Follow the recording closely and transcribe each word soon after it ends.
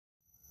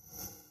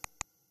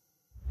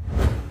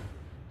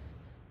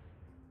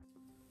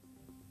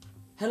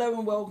Hello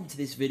and welcome to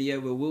this video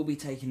where we'll be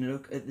taking a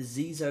look at the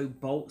Zizo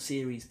Bolt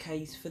series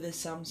case for the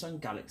Samsung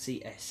Galaxy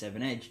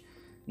S7 Edge.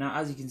 Now,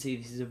 as you can see,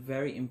 this is a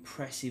very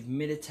impressive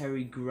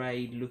military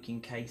grade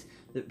looking case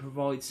that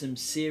provides some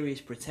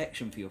serious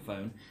protection for your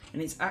phone,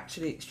 and it's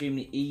actually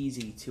extremely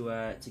easy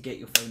to get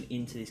your phone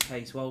into this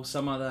case. While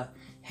some other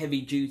heavy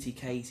duty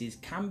cases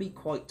can be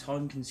quite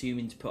time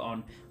consuming to put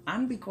on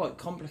and be quite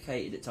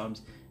complicated at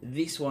times,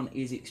 this one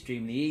is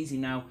extremely easy.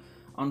 Now,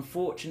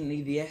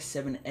 unfortunately, the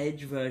S7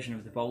 Edge version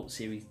of the Bolt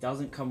series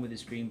doesn't come with a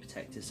screen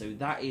protector, so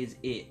that is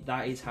it.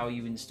 That is how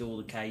you install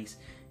the case.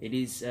 It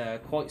is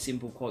quite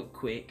simple, quite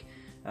quick.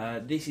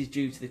 This is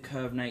due to the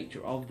curved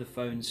nature of the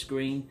phone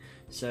screen,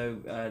 so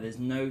there's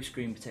no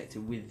screen protector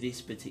with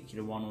this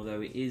particular one,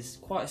 although it is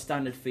quite a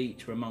standard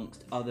feature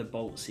amongst other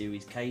Bolt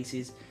series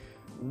cases.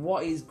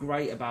 What is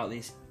great about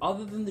this,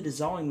 other than the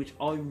design, which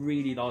I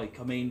really like,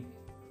 I mean,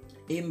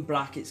 in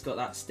black it's got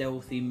that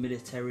stealthy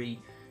military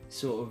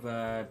sort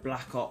of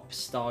Black Ops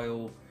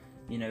style,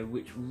 you know,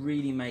 which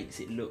really makes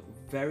it look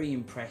very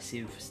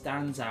impressive,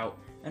 stands out,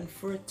 and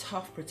for a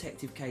tough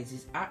protective case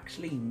is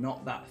actually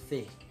not that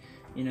thick.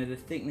 You know, the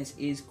thickness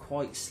is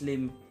quite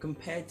slim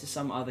compared to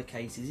some other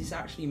cases. This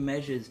actually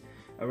measures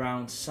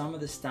around some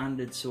of the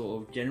standard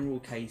sort of general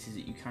cases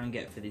that you can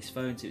get for this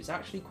phone, so it's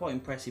actually quite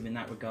impressive in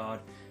that regard.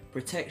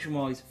 Protection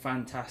wise,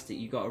 fantastic.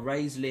 You've got a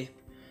raised lip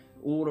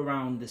all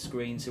around the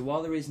screen, so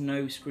while there is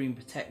no screen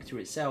protector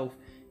itself,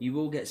 you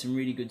will get some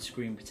really good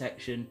screen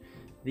protection.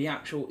 The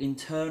actual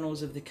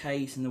internals of the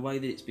case and the way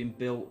that it's been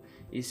built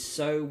is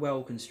so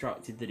well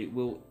constructed that it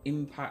will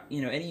impact,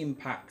 you know, any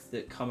impacts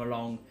that come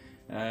along,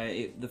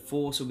 the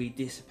force will be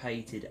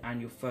dissipated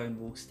and your phone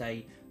will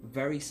stay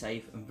very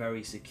safe and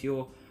very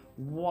secure.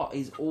 What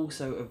is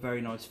also a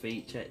very nice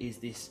feature is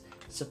this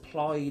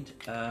supplied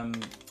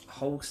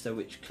holster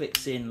which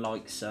clips in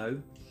like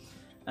so,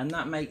 and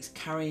that makes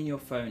carrying your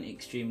phone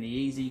extremely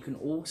easy. You can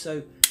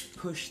also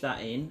push that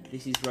in.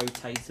 This is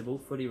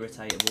rotatable, fully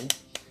rotatable,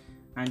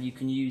 and you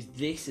can use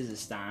this as a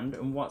stand.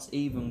 And what's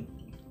even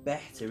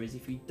better is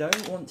if you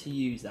don't want to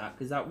use that,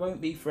 because that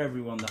won't be for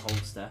everyone, the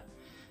holster,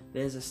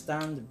 there's a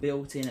stand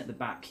built in at the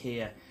back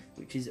here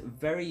which is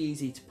very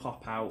easy to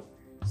pop out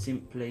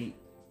simply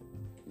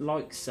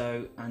like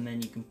so, and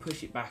then you can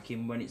push it back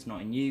in when it's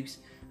not in use,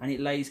 and it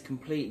lays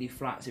completely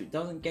flat, so it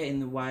doesn't get in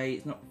the way.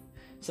 It's not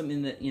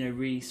something that, you know,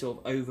 really sort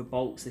of over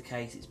bolts the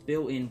case. It's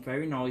built in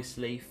very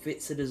nicely,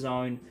 fits the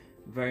design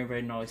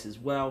very nice as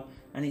well,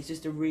 and it's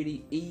just a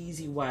really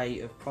easy way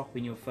of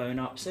propping your phone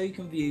up so you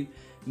can view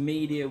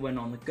media when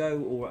on the go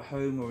or at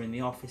home or in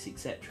the office,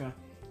 etc.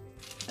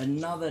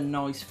 Another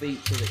nice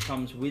feature that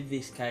comes with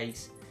this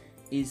case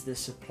is the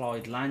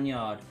supplied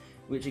lanyard,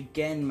 which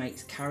again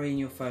makes carrying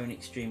your phone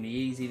extremely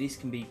easy. This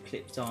can be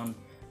clipped on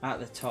at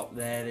the top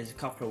there. There's a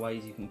couple of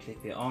ways you can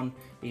clip it on,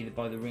 either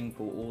by the ring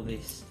pull or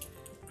this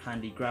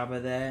handy grabber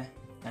there,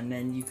 and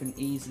then you can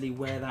easily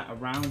wear that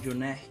around your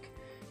neck,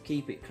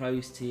 keep it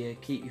close to you,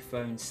 keep your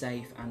phone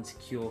safe and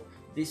secure.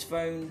 This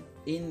phone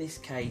in this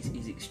case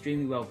is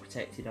extremely well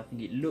protected. I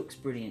think it looks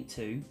brilliant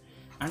too,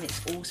 and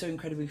it's also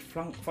incredibly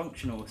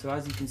functional. So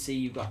as you can see,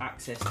 you've got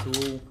access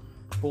to all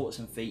ports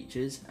and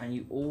features, and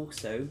you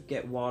also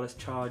get wireless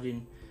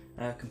charging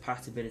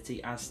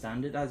compatibility as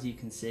standard. As you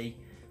can see,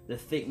 the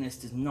thickness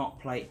does not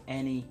play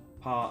any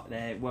part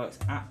there. It works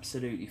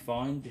absolutely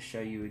fine. Just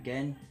show you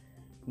again,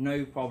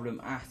 no problem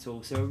at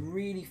all. So a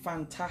really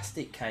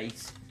fantastic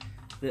case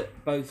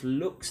that both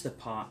looks the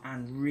part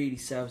and really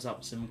serves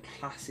up some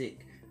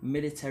classic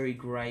military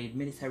grade,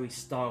 military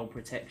style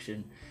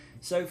protection.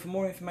 So for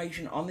more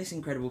information on this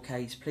incredible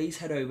case, please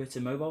head over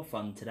to Mobile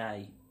Fun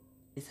today.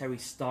 Military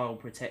style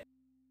protection.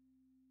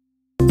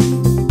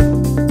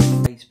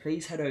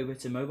 Please head over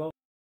to Mobile